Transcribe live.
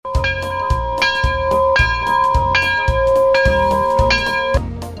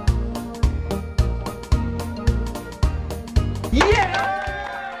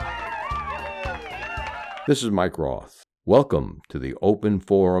This is Mike Roth. Welcome to the Open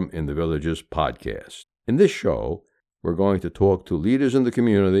Forum in the Villages podcast. In this show, we're going to talk to leaders in the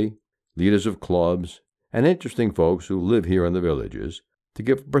community, leaders of clubs, and interesting folks who live here in the villages to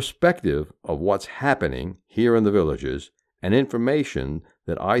give a perspective of what's happening here in the villages and information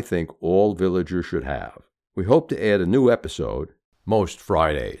that I think all villagers should have. We hope to add a new episode most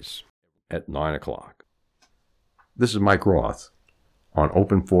Fridays at 9 o'clock. This is Mike Roth on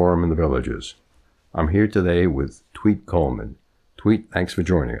Open Forum in the Villages. I'm here today with Tweet Coleman. Tweet, thanks for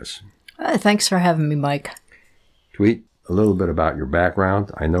joining us. Thanks for having me, Mike. Tweet, a little bit about your background.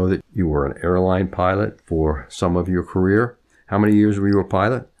 I know that you were an airline pilot for some of your career. How many years were you a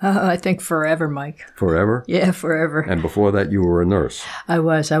pilot? I think forever, Mike. Forever? Yeah, forever. And before that, you were a nurse? I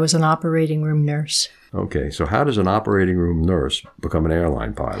was an operating room nurse. Okay, so how does an operating room nurse become an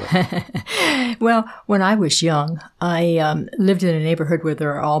airline pilot? Well, when I was young, I lived in a neighborhood where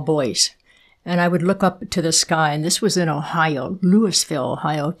there are all boys. And I would look up to the sky, and this was in Ohio, Louisville,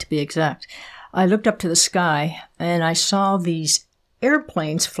 Ohio, to be exact. I looked up to the sky, and I saw these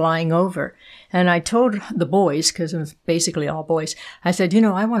airplanes flying over. And I told the boys, because it was basically all boys, I said,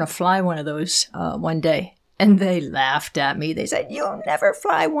 I want to fly one of those one day. And they laughed at me. They said, you'll never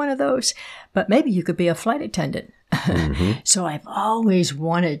fly one of those, but maybe you could be a flight attendant. Mm-hmm. So I've always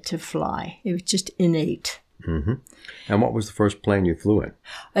wanted to fly. It was just innate. Mm-hmm. And what was the first plane you flew in?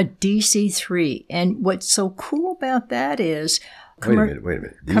 A DC-3. And what's so cool about that is... Wait a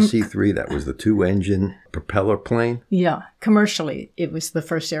minute. DC-3, that was the two-engine propeller plane? Yeah. Commercially, it was the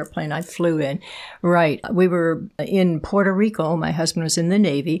first airplane I flew in. Right. We were in Puerto Rico. My husband was in the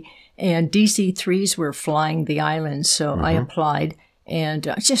Navy. And DC-3s were flying the islands. So I applied. And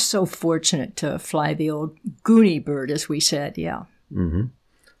I was just so fortunate to fly the old Goonie bird, as we said. Yeah. Mm-hmm.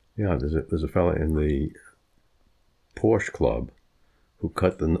 Yeah, there's a fella in the Porsche Club who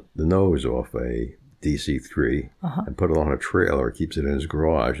cut the nose off a DC-3 and put it on a trailer, keeps it in his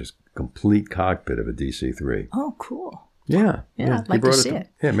garage. It's a complete cockpit of a DC-3. Oh, cool. Yeah. I'd like to see it.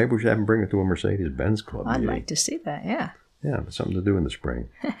 Yeah, maybe we should have him bring it to a Mercedes-Benz Club. I'd like to see that, yeah. Yeah, something to do in the spring.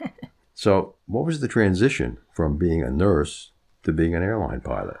 So what was the transition from being a nurse to being an airline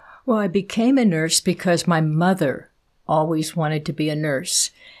pilot? Well, I became a nurse because my mother always wanted to be a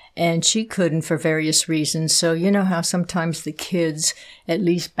nurse. And she couldn't for various reasons. So you know how sometimes the kids, at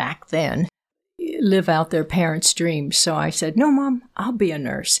least back then, live out their parents' dreams. So I said, no, Mom, I'll be a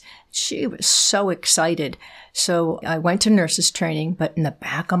nurse. She was so excited. So I went to nurses training, but in the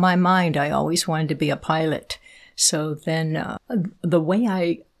back of my mind, I always wanted to be a pilot. So then the way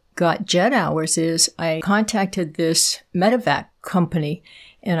I got jet hours is I contacted this medevac company,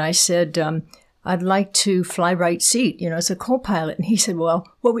 and I said, I'd like to fly right seat, as a co-pilot. And he said, well,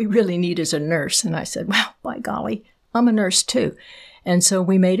 what we really need is a nurse. And I said, well, by golly, I'm a nurse too. And so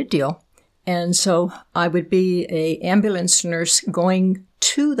we made a deal. And so I would be a ambulance nurse going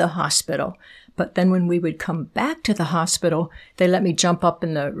to the hospital. But then when we would come back to the hospital, they let me jump up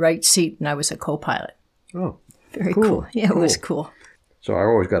in the right seat, and I was a co-pilot. Oh, very cool. Yeah, cool. It was cool. So I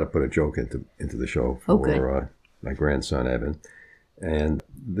always got to put a joke into the show for my grandson, Evan. And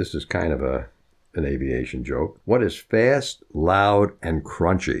this is kind of an aviation joke. What is fast, loud, and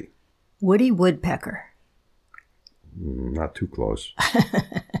crunchy? Woody Woodpecker. Not too close.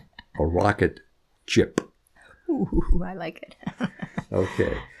 A rocket chip. Ooh, I like it.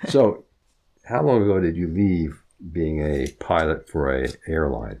 Okay. So how long ago did you leave being a pilot for an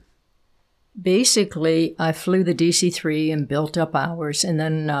airline? Basically, I flew the DC-3 and built up hours. And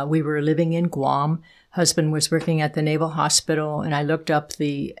then we were living in Guam. Husband was working at the Naval Hospital. And I looked up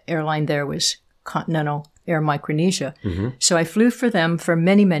the airline there was Continental Air Micronesia. Mm-hmm. So I flew for them for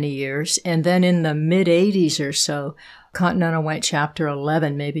many, many years. And then in the mid-'80s or so, Continental went Chapter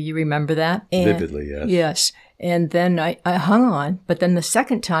 11. Maybe you remember that? Vividly, yes. Yes. And then I hung on. But then the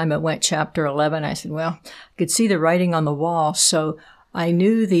second time it went Chapter 11, I said, well, I could see the writing on the wall. So I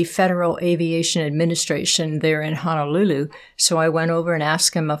knew the Federal Aviation Administration there in Honolulu. So I went over and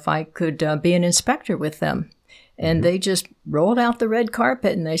asked them if I could be an inspector with them. And they just rolled out the red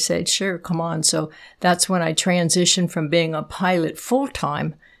carpet and they said, sure, come on. So that's when I transitioned from being a pilot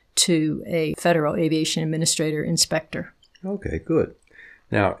full-time to a Federal Aviation Administrator inspector. Okay, good.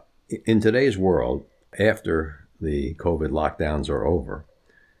 Now, in today's world, after the COVID lockdowns are over,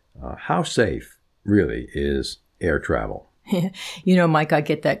 how safe really is air travel? Mike, I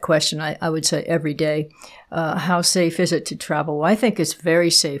get that question. I would say every day. How safe is it to travel? Well, I think it's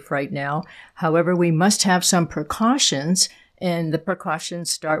very safe right now. However, we must have some precautions, and the precautions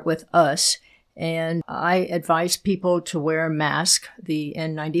start with us. And I advise people to wear a mask, the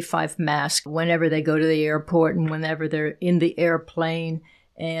N95 mask, whenever they go to the airport and whenever they're in the airplane.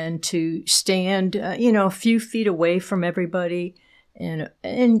 and to stand, a few feet away from everybody.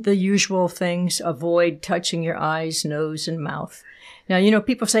 And the usual things, avoid touching your eyes, nose, and mouth. Now,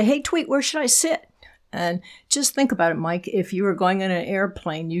 people say, hey, Tweet, where should I sit? And just think about it, Mike. If you were going in an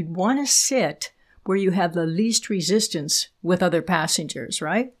airplane, you'd want to sit where you have the least resistance with other passengers,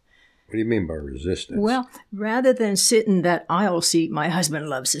 right? What do you mean by resistance? Well, rather than sit in that aisle seat, my husband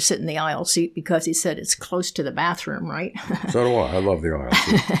loves to sit in the aisle seat because he said it's close to the bathroom, right? So do I. I love the aisle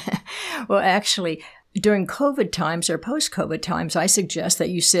seat. Well, actually, during COVID times or post-COVID times, I suggest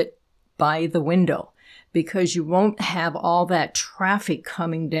that you sit by the window because you won't have all that traffic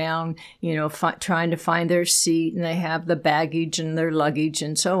coming down, trying to find their seat, and they have the baggage and their luggage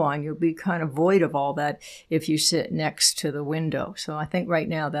and so on. You'll be kind of void of all that if you sit next to the window. So I think right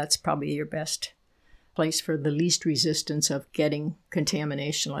now that's probably your best place for the least resistance of getting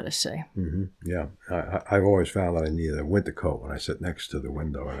contamination, let us say. Mm-hmm. Yeah. I've always found that I need a winter coat when I sit next to the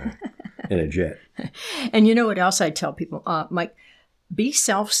window in a jet. And you know what else I tell people? Mike, be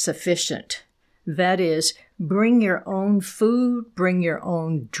self-sufficient. That is, bring your own food, bring your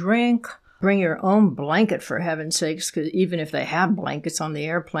own drink, bring your own blanket, for heaven's sakes, because even if they have blankets on the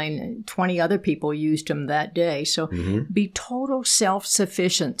airplane, 20 other people used them that day. So be total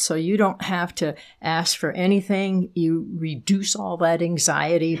self-sufficient so you don't have to ask for anything. You reduce all that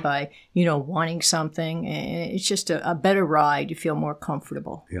anxiety by, wanting something. And it's just a better ride. You feel more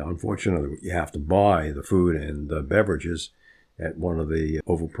comfortable. Yeah, unfortunately, you have to buy the food and the beverages at one of the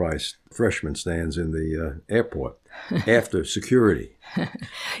overpriced freshman stands in the airport after security.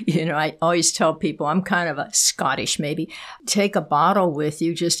 I always tell people, I'm kind of a Scottish maybe, take a bottle with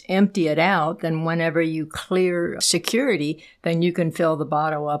you, just empty it out. Then whenever you clear security, then you can fill the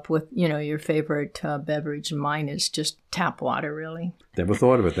bottle up with, your favorite beverage. Mine is just tap water, really. Never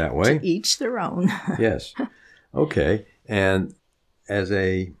thought of it that way. To each their own. Yes. Okay. And as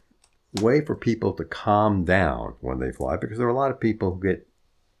a way for people to calm down when they fly, because there are a lot of people who get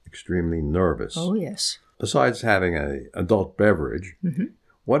extremely nervous. Oh, yes. Besides having an adult beverage,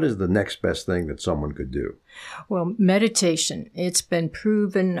 what is the next best thing that someone could do? Well, meditation. It's been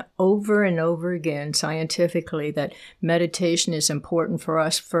proven over and over again scientifically that meditation is important for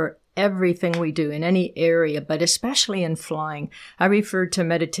us for everything we do in any area, but especially in flying. I refer to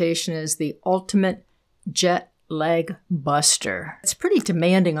meditation as the ultimate jet lag buster. It's pretty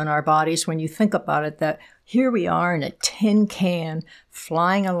demanding on our bodies when you think about it, that here we are in a tin can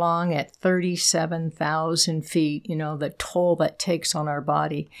flying along at 37,000 feet, the toll that takes on our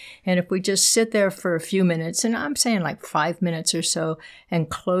body. And if we just sit there for a few minutes, and I'm saying like 5 minutes or so, and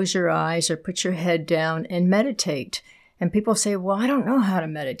close your eyes or put your head down and meditate. And people say, well, I don't know how to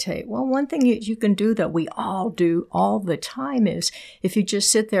meditate. Well, one thing you can do that we all do all the time is if you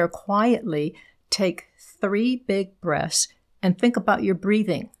just sit there quietly, take 3 big breaths and think about your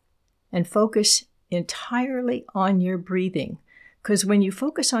breathing and focus entirely on your breathing. Because when you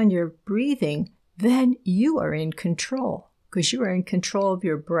focus on your breathing, then you are in control because you are in control of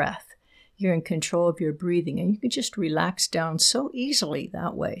your breath. You're in control of your breathing and you can just relax down so easily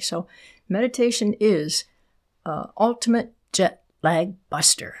that way. So meditation is ultimate jet lag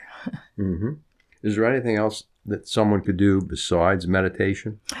buster. Is there anything else that someone could do besides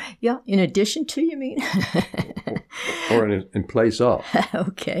meditation? Yeah, in addition to, you mean? Or in place of?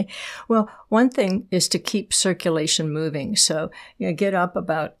 Okay. Well, one thing is to keep circulation moving. So, get up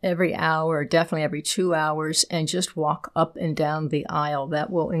about every hour, definitely every 2 hours, and just walk up and down the aisle. That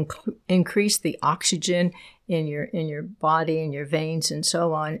will increase the oxygen in your body and your veins and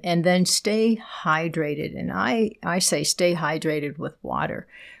so on. And then stay hydrated. And I say stay hydrated with water.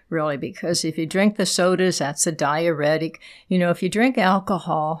 Really, because if you drink the sodas, that's a diuretic. If you drink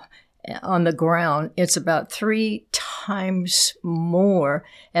alcohol on the ground, it's about 3 times more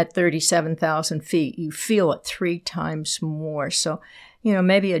at 37,000 feet. You feel it 3 times more. So,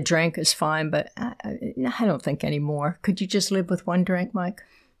 maybe a drink is fine, but I don't think any more. Could you just live with 1 drink, Mike?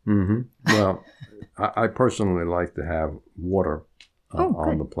 Well, I personally like to have water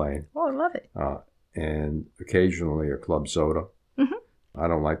on the plane. Oh, I love it. And occasionally a club soda. I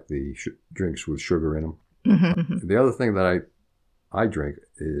don't like the drinks with sugar in them. The other thing that I drink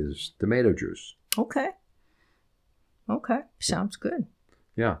is tomato juice. Okay. Sounds good.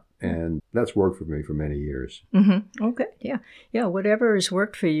 Yeah. And that's worked for me for many years. Okay. Yeah. Whatever has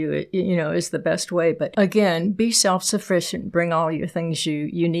worked for you, is the best way. But again, be self-sufficient. Bring all your things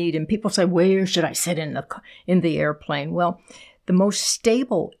you need. And people say, where should I sit in the airplane? Well, the most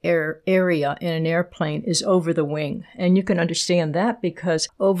stable area in an airplane is over the wing. And you can understand that because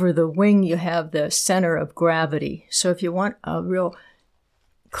over the wing, you have the center of gravity. So if you want a real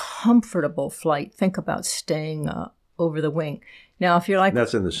comfortable flight, think about staying over the wing. Now, if you're like...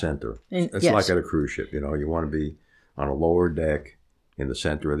 That's in the center. It's yes. like at a cruise ship. You want to be on a lower deck in the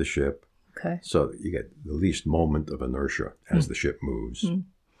center of the ship. Okay. So you get the least moment of inertia as the ship moves.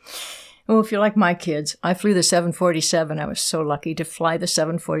 Well, if you're like my kids, I flew the 747. I was so lucky to fly the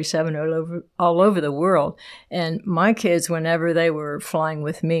 747 all over the world. And my kids, whenever they were flying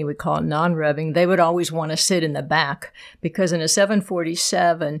with me, we call it non-revving, they would always want to sit in the back because in a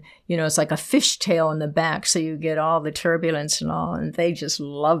 747, it's like a fishtail in the back. So you get all the turbulence and all, and they just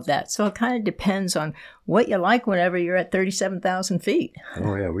love that. So it kind of depends on what you like whenever you're at 37,000 feet.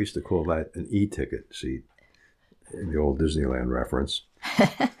 Oh, yeah. We used to call that an e-ticket seat in the old Disneyland reference.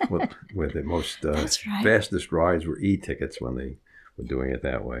 where the most fastest rides were e-tickets when they were doing it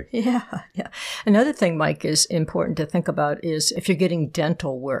that way. Yeah. Another thing, Mike, is important to think about is if you're getting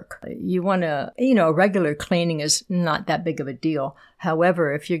dental work, you want to, regular cleaning is not that big of a deal.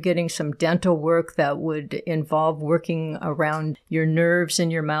 However, if you're getting some dental work that would involve working around your nerves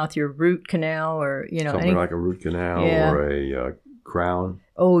in your mouth, your root canal, or, something like a root canal or a crown.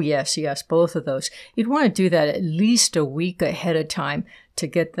 Oh, yes, both of those. You'd want to do that at least a week ahead of time to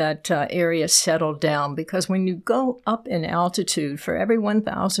get that area settled down, because when you go up in altitude, for every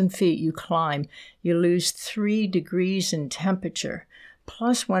 1,000 feet you climb, you lose 3 degrees in temperature.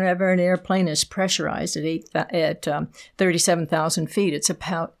 Plus, whenever an airplane is pressurized at 37,000 feet, it's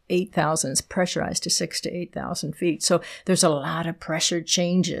about 8,000. It's pressurized to 6,000 to 8,000 feet. So there's a lot of pressure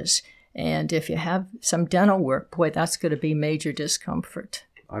changes. And if you have some dental work, boy, that's going to be major discomfort.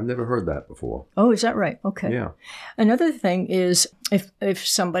 I've never heard that before. Oh, is that right? Okay. Yeah. Another thing is if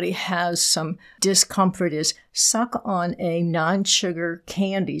somebody has some discomfort is suck on a non-sugar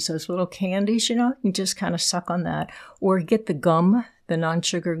candies, those little candies, you just kind of suck on that. Or get the gum, the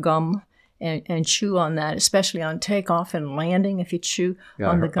non-sugar gum, and chew on that, especially on takeoff and landing if you chew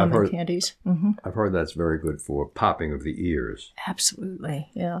on the gum and candies. Mm-hmm. I've heard that's very good for popping of the ears. Absolutely.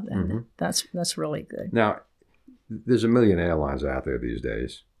 Yeah, that's really good. Now, there's a million airlines out there these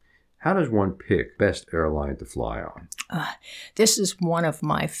days. How does one pick best airline to fly on? This is one of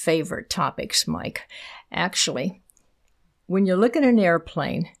my favorite topics, Mike. Actually, when you look at an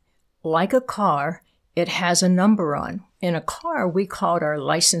airplane, like a car, it has a number on. In a car, we call it our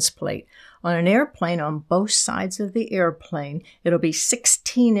license plate. On an airplane, on both sides of the airplane, it'll be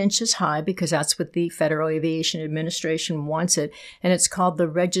 16 inches high because that's what the Federal Aviation Administration wants it, and it's called the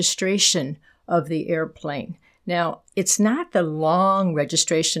registration of the airplane. Now, it's not the long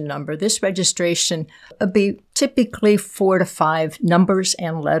registration number. This registration would be typically 4 to 5 numbers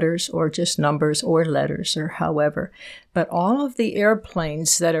and letters, or just numbers or letters, or however. But all of the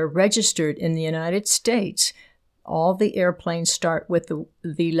airplanes that are registered in the United States, all the airplanes start with the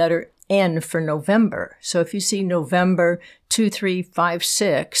letter N for November. So if you see November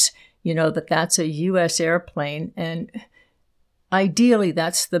 2356, you know that's a U.S. airplane, and ideally,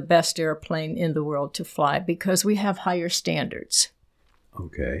 that's the best airplane in the world to fly because we have higher standards.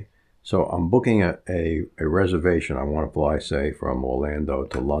 Okay. So I'm booking a reservation. I want to fly, say, from Orlando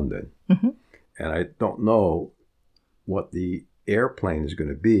to London. Mm-hmm. And I don't know what the airplane is going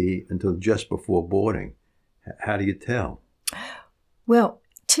to be until just before boarding. How do you tell? Well,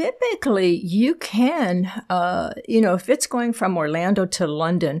 typically, you can, if it's going from Orlando to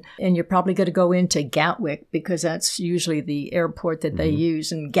London, and you're probably going to go into Gatwick because that's usually the airport that they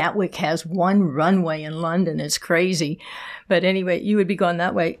use. And Gatwick has one runway in London. It's crazy. But anyway, you would be going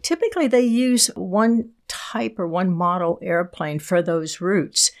that way. Typically, they use one type or one model airplane for those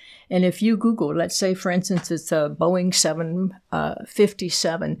routes. And if you Google, let's say, for instance, it's a Boeing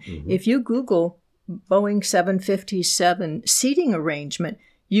 757. If you Google Boeing 757 seating arrangement,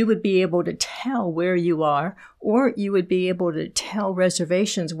 you would be able to tell where you are, or you would be able to tell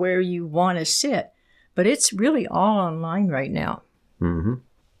reservations where you want to sit. But it's really all online right now. Mm-hmm.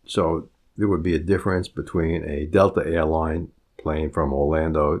 So there would be a difference between a Delta airline plane from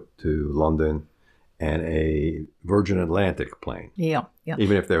Orlando to London and a Virgin Atlantic plane. Yeah.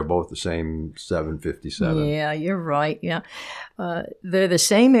 Even if they're both the same 757. Yeah, you're right. Yeah. They're the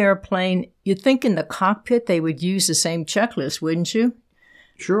same airplane. You'd think in the cockpit they would use the same checklist, wouldn't you?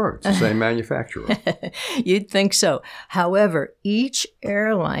 Sure, it's the same manufacturer. You'd think so. However, each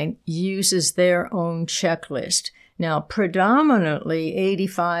airline uses their own checklist. Now, predominantly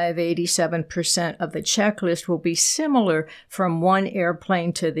 85-87% of the checklist will be similar from one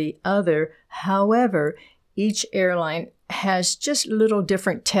airplane to the other. However, each airline has just little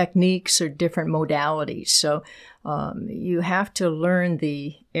different techniques or different modalities. So you have to learn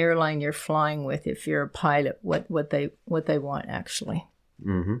the airline you're flying with if you're a pilot, what they want actually.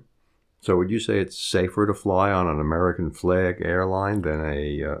 Mm-hmm. So would you say it's safer to fly on an American flag airline than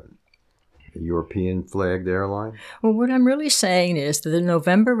a European flagged airline? Well, what I'm really saying is that the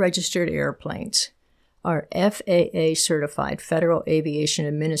November registered airplanes are FAA certified, Federal Aviation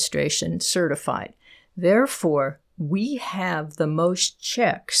Administration certified. Therefore, we have the most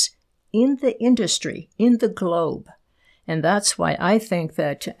checks in the industry, in the globe. And that's why I think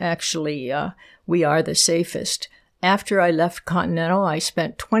that actually we are the safest. After I left Continental, I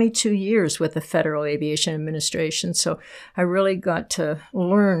spent 22 years with the Federal Aviation Administration, so I really got to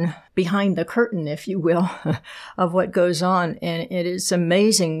learn behind the curtain, if you will, of what goes on. And it is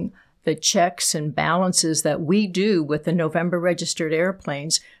amazing the checks and balances that we do with the November registered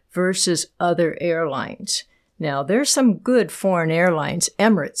airplanes versus other airlines. Now, there's some good foreign airlines.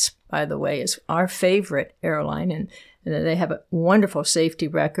 Emirates, by the way, is our favorite airline, and they have a wonderful safety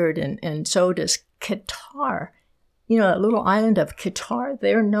record, and so does Qatar. You know, that little island of Qatar,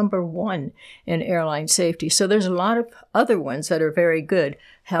 they're number one in airline safety. So there's a lot of other ones that are very good.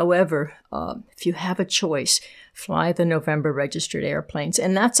 However, if you have a choice, fly the November registered airplanes.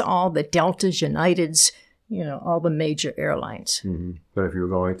 And that's all the Deltas, Uniteds, you know, all the major airlines. Mm-hmm. But if you're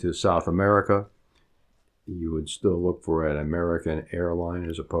going to South America, you would still look for an American airline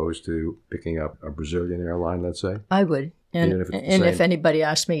as opposed to picking up a Brazilian airline, let's say? I would. And if anybody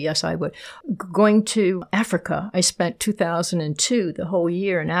asked me, yes, I would. Going to Africa, I spent 2002, the whole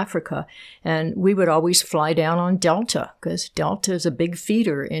year in Africa, and we would always fly down on Delta because Delta is a big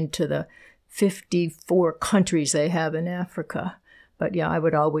feeder into the 54 countries they have in Africa. But yeah, I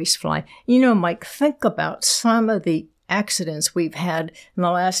would always fly. You know, Mike, think about some of the accidents we've had in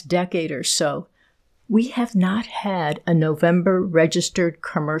the last decade or so. We have not had a November registered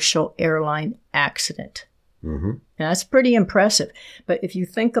commercial airline accident. Mm-hmm. That's pretty impressive. But if you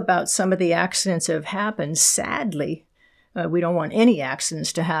think about some of the accidents that have happened, sadly, we don't want any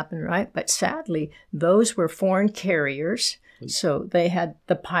accidents to happen, right? But sadly, those were foreign carriers. So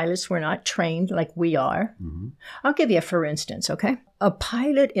the pilots were not trained like we are. Mm-hmm. I'll give you a for instance, okay? A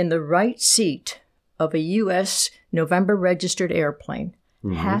pilot in the right seat of a U.S. November registered airplane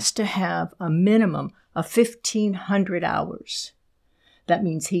has to have a minimum of 1,500 hours. That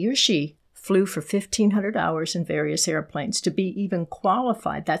means he or she flew for 1,500 hours in various airplanes to be even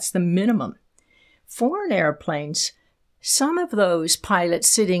qualified. That's the minimum. Foreign airplanes, some of those pilots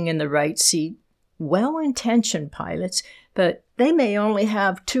sitting in the right seat, well-intentioned pilots, but they may only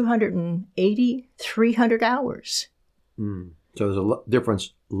have 280, 300 hours. So there's a different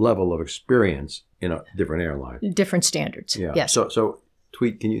level of experience in a different airline. Different standards, yeah. Yes. So,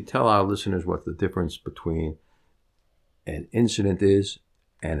 Tweet, can you tell our listeners what the difference between an incident is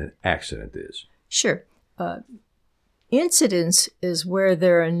and an accident is? Sure. Incidents is where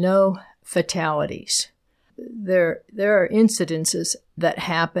there are no fatalities. There are incidences that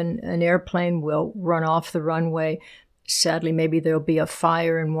happen. An airplane will run off the runway. Sadly, maybe there'll be a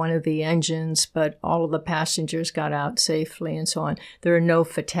fire in one of the engines, but all of the passengers got out safely and so on. There are no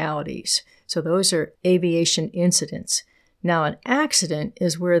fatalities. So those are aviation incidents. Now, an accident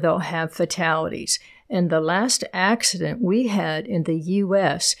is where they'll have fatalities. And the last accident we had in the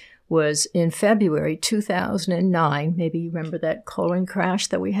U.S. was in February 2009. Maybe you remember that colon crash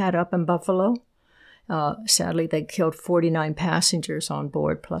that we had up in Buffalo? Sadly, they killed 49 passengers on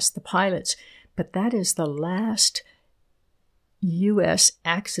board, plus the pilots. But that is the last U.S.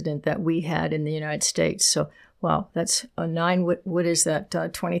 accident that we had in the United States. So, wow, that's a 9, what is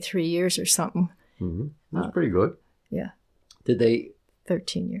that, 23 years or something? Mm-hmm. That's pretty good. Yeah. Did they...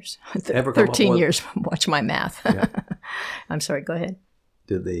 13 years. Ever come 13 up with... years. Watch my math. Yeah. I'm sorry, go ahead.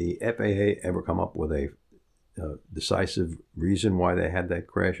 Did the FAA ever come up with a decisive reason why they had that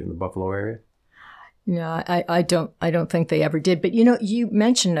crash in the Buffalo area? No, I don't think they ever did. But you know, you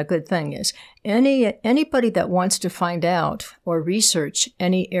mentioned a good thing is anybody that wants to find out or research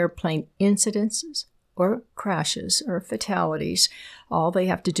any airplane incidences or crashes or fatalities, all they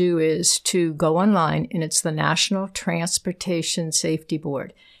have to do is to go online, and it's the National Transportation Safety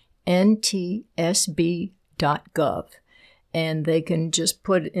Board, ntsb.gov. And they can just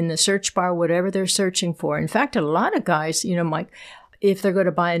put in the search bar whatever they're searching for. In fact, a lot of guys, you know, Mike, if they're going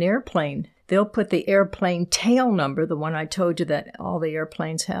to buy an airplane, they'll put the airplane tail number, the one I told you that all the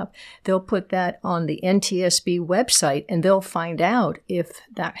airplanes have. They'll put that on the NTSB website, and they'll find out if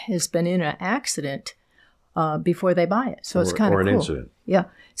that has been in an accident before they buy it. So it's kind of cool. Or an incident. Yeah,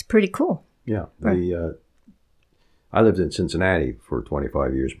 it's pretty cool. Yeah. Right. I lived in Cincinnati for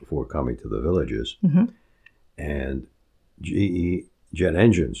 25 years before coming to the Villages. Mm-hmm. And GE Jet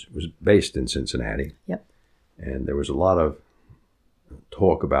Engines was based in Cincinnati. Yep. And there was a lot of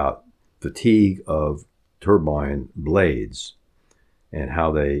talk about fatigue of turbine blades and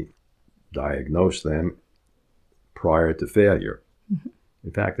how they diagnosed them prior to failure. Mm-hmm.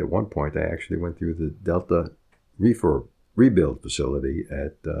 In fact, at one point, I actually went through the Delta rebuild facility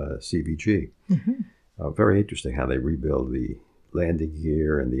at CVG. Very interesting how they rebuild the landing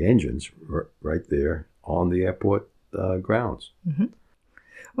gear and the engines right there on the airport grounds.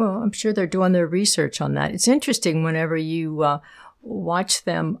 Well, I'm sure they're doing their research on that. It's interesting whenever you watch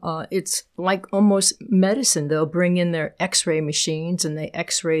them. It's like almost medicine. They'll bring in their x-ray machines and they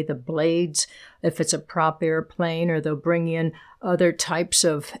x-ray the blades if it's a prop airplane, or they'll bring in other types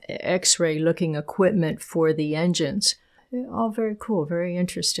of x-ray looking equipment for the engines. All very cool, very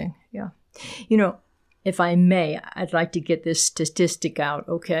interesting. Yeah. You know, if I may, I'd like to get this statistic out,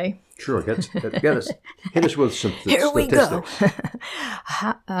 okay? Sure, get us. Hit us with some Here statistics. we go.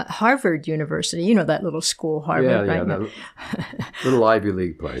 Harvard University, you know that little school, Harvard, right? That little Ivy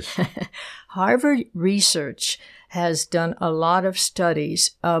League place. Harvard Research has done a lot of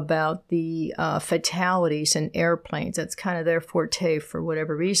studies about the fatalities in airplanes. That's kind of their forte for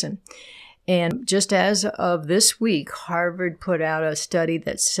whatever reason. And just as of this week, Harvard put out a study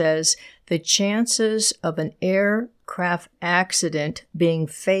that says the chances of an aircraft accident being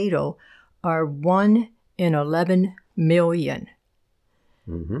fatal are 1 in 11 million.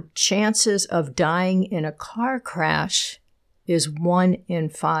 Chances of dying in a car crash is 1 in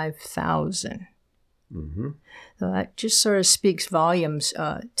 5,000. So that just sort of speaks volumes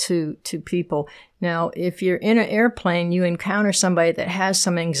to people. Now, if you're in an airplane, you encounter somebody that has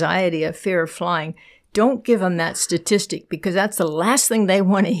some anxiety, a fear of flying, don't give them that statistic, because that's the last thing they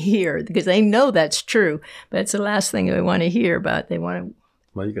want to hear, because they know that's true, but it's the last thing they want to hear about. They want to...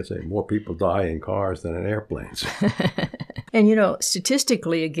 Well, you could say more people die in cars than in airplanes. And, you know,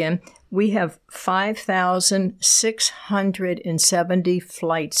 statistically, again, we have 5,670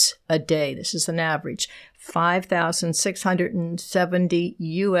 flights a day. This is an average. 5,670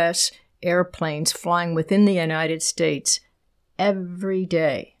 U.S. airplanes flying within the United States every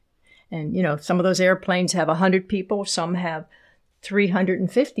day. And, you know, some of those airplanes have 100 people. Some have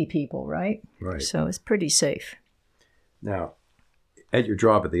 350 people, right? Right. So it's pretty safe. Now, at your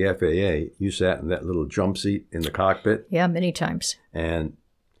job at the FAA, you sat in that little jump seat in the cockpit. Yeah, many times. And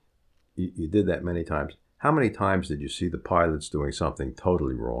you did that many times. How many times did you see the pilots doing something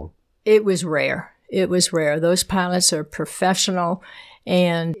totally wrong? It was rare. It was rare. Those pilots are professional,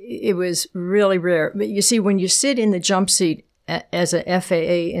 and it was really rare. But you see, when you sit in the jump seat as a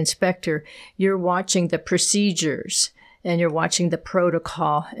FAA inspector, you're watching the procedures, and you're watching the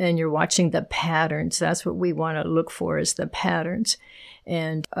protocol, and you're watching the patterns. That's what we want to look for, is the patterns.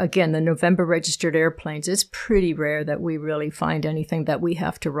 And again, the November registered airplanes, it's pretty rare that we really find anything that we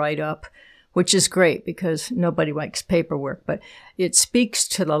have to write up, which is great because nobody likes paperwork. But it speaks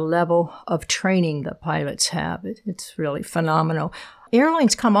to the level of training the pilots have. It's really phenomenal.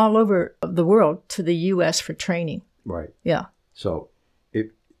 Airlines come all over the world to the U.S. for training. Right. Yeah. So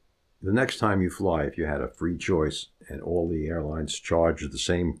if the next time you fly, if you had a free choice and all the airlines charged the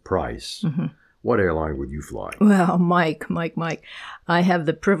same price, what airline would you fly? Well, Mike, I have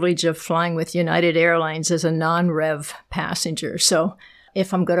the privilege of flying with United Airlines as a non-rev passenger. So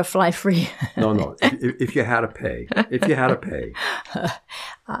if I'm going to fly free... No. If you had to pay.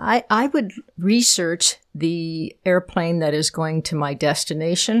 I would research the airplane that is going to my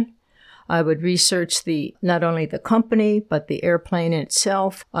destination. I would research not only the company, but the airplane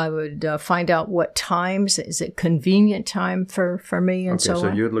itself. I would find out what times. Is it convenient time for me and so on? Okay,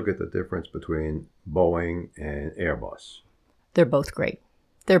 so you'd look at the difference between Boeing and Airbus. They're both great.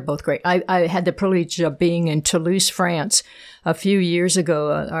 I had the privilege of being in Toulouse, France a few years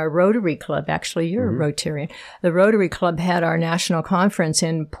ago. Our Rotary Club, actually, you're a Rotarian. The Rotary Club had our national conference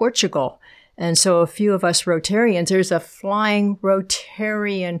in Portugal. And so a few of us Rotarians, there's a flying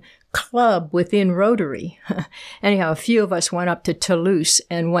Rotarian club within Rotary. Anyhow, a few of us went up to Toulouse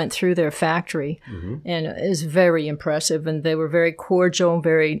and went through their factory, and it was very impressive, and they were very cordial,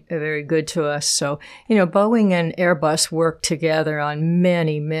 very, very good to us. So, you know, Boeing and Airbus work together on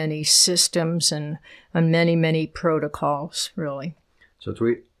many, many systems and on many, many protocols, really. So,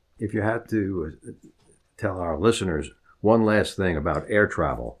 Tweet, if you had to tell our listeners one last thing about air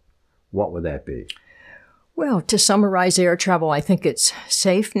travel, what would that be? Well, to summarize air travel, I think it's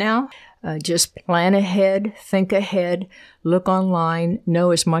safe now. Just plan ahead, think ahead, look online,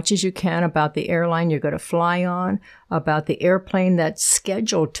 know as much as you can about the airline you're going to fly on, about the airplane that's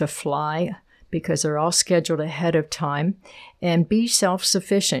scheduled to fly, because they're all scheduled ahead of time, and be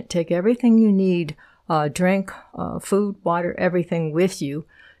self-sufficient. Take everything you need, drink, food, water, everything with you,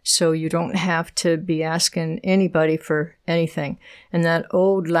 so you don't have to be asking anybody for anything. And that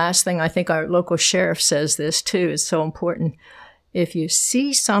old last thing, I think our local sheriff says this too, is so important. If you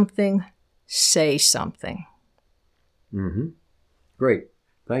see something, say something. Great.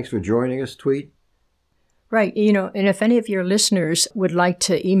 Thanks for joining us, Tweet. Right. And if any of your listeners would like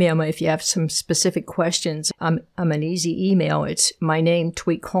to email me if you have some specific questions, I'm an easy email. It's my name,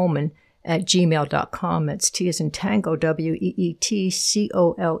 Tweet Coleman, @gmail.com. It's T as in Tango,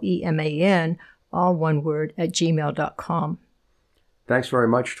 WEETCOLEMAN, all one word, @gmail.com. Thanks very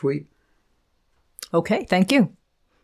much, Tweet. Okay. Thank you.